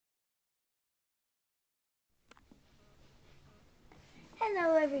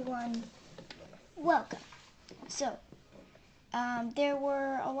Hello everyone, welcome. So, there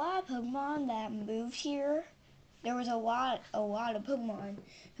were a lot of Pokemon that moved here. There was a lot of Pokemon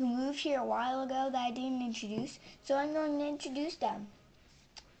who moved here a while ago that I didn't introduce, so I'm going to introduce them.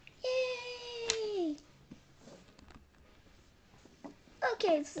 Yay!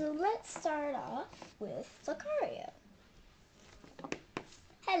 Okay, so let's start off with Lucario.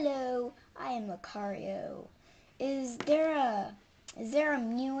 Hello, I am Lucario. Is there a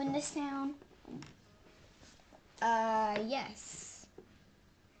Mew in this town? Yes.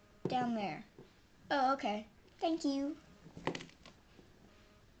 Down there. Oh, okay. Thank you.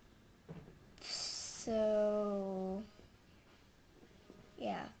 So,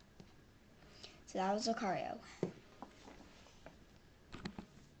 yeah. So that was Lucario.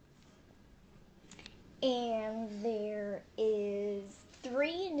 And there is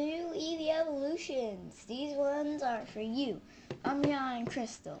 3 new Eevee evolutions. These ones are for you. Umbreon and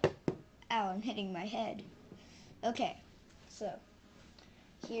Crystal. Ow, I'm hitting my head. Okay, so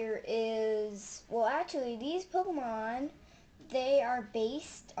here is, well actually these Pokemon, they are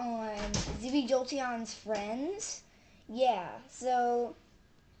based on Jolteon's friends. Yeah, so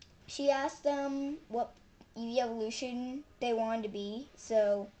she asked them what Eevee evolution they wanted to be,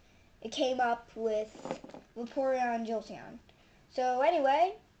 so it came up with Vaporeon and Jolteon. So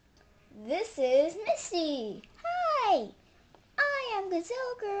anyway, this is Misty. Hi! I am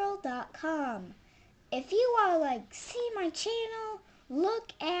GazelleGirl.com. If you want to see my channel,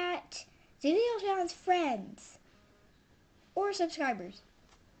 look at Jolteon's friends or subscribers.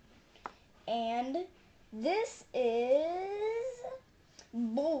 And this is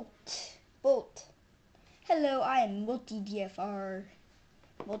Bolt. Hello, I am MultiDFR.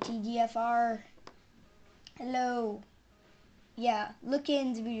 Hello. Yeah, look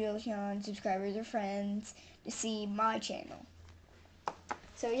in Jolteon subscribers or friends to see my channel.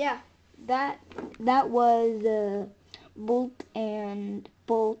 So yeah, that was Bolt and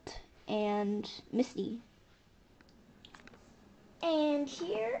Misty. And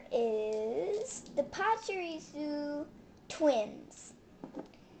here is the Pachirisu twins.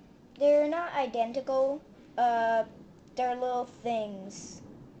 They're not identical. They're little things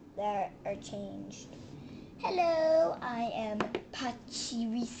that are changed. Hello, I am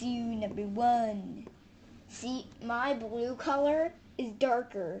Pachirisu number 1. See, my blue color is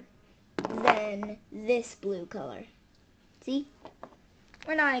darker than this blue color. See?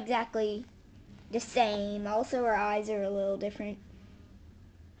 We're not exactly the same. Also, our eyes are a little different.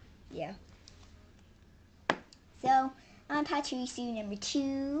 Yeah. So, I'm Pachirisu number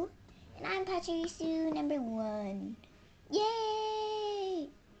 2, and I'm Pachirisu number 1. Yay!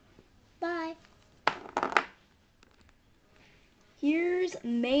 Bye. Here's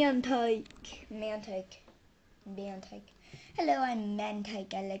Mantike. Hello, I'm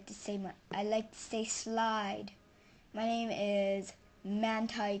Mantike. I like to say slide. My name is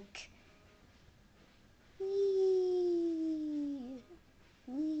Mantike.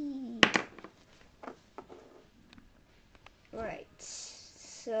 Right.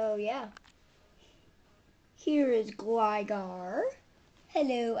 So yeah. Here is Gligar.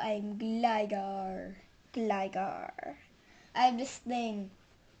 Hello, I'm Gligar. I have this thing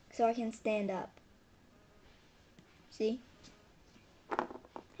so I can stand up. See?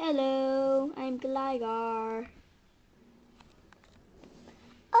 Hello, I'm Gligar.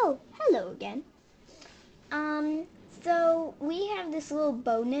 Oh, hello again. So we have this little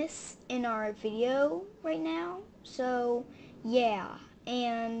bonus in our video right now. So, yeah.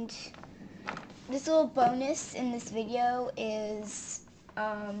 And this little bonus in this video is,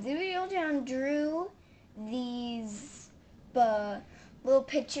 Jolteon drew these little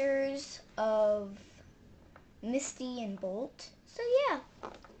pictures of Misty and Bolt. So yeah,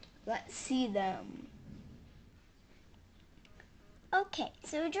 let's see them. Okay,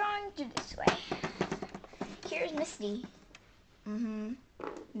 so we're drawing through this way. Here's Misty.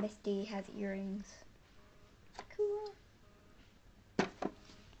 Misty has earrings. Cool.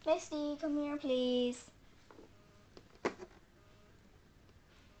 Misty, come here, please.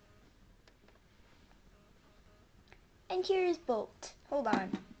 And here's Bolt. Hold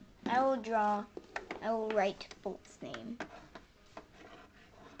on. I will write Bolt's name.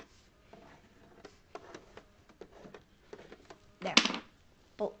 There.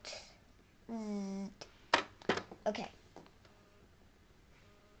 Bolt. Okay.